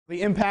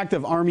The impact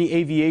of Army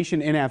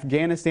aviation in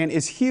Afghanistan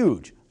is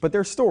huge, but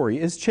their story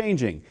is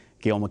changing.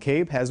 Gail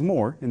McCabe has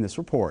more in this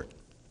report.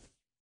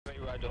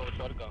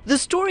 The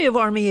story of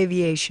Army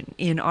aviation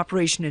in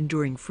Operation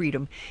Enduring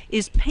Freedom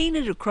is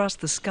painted across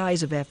the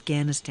skies of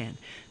Afghanistan,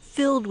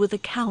 filled with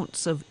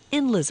accounts of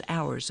endless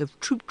hours of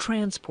troop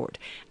transport,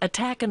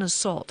 attack and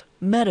assault,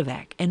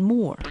 medevac, and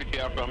more.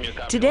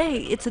 Today,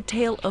 it's a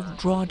tale of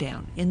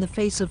drawdown in the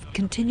face of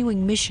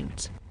continuing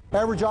missions.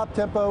 Average op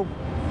tempo,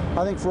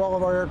 I think for all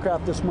of our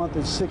aircraft this month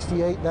is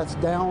 68. That's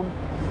down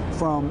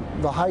from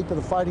the height of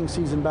the fighting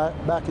season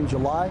back in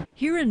July.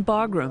 Here in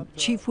Bagram,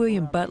 Chief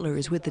William Butler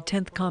is with the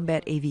 10th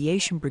Combat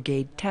Aviation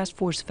Brigade Task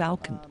Force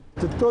Falcon.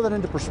 To throw that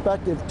into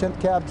perspective,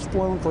 10th Cab's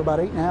flown for about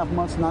 8.5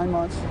 months, 9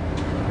 months.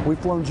 We've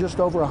flown just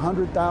over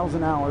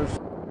 100,000 hours.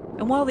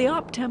 And while the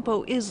op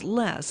tempo is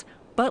less,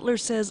 Butler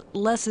says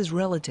less is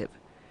relative.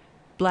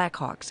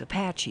 Blackhawks,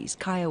 Apaches,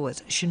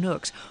 Kiowas,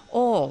 Chinooks,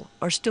 all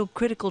are still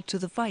critical to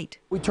the fight.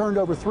 We turned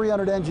over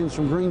 300 engines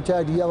from green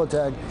tag to yellow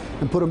tag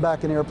and put them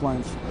back in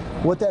airplanes.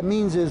 What that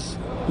means is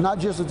not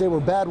just that they were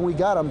bad when we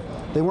got them,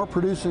 they weren't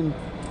producing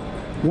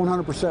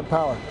 100%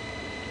 power.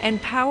 And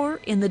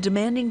power in the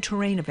demanding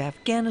terrain of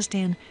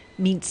Afghanistan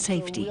means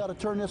safety. So we ought to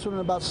turn this one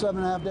in about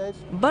 7.5 days.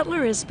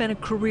 Butler has spent a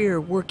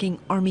career working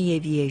Army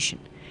aviation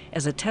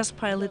as a test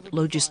pilot,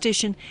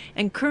 logistician,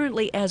 and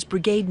currently as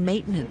brigade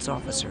maintenance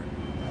officer.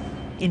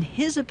 In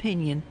his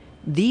opinion,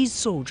 these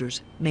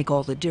soldiers make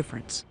all the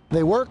difference.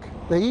 They work,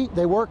 they eat,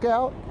 they work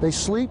out, they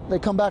sleep, they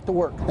come back to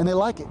work, and they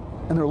like it,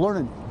 and they're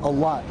learning a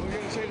lot.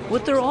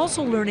 What they're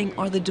also learning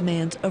are the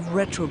demands of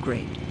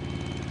retrograde.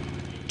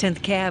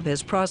 10th Cab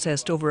has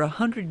processed over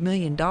 $100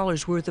 million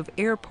worth of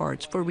air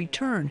parts for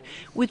return,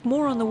 with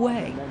more on the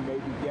way.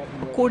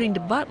 According to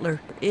Butler,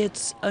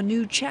 it's a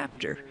new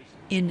chapter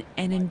in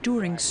an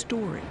enduring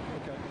story.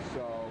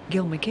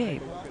 Gail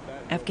McCabe,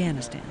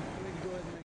 Afghanistan.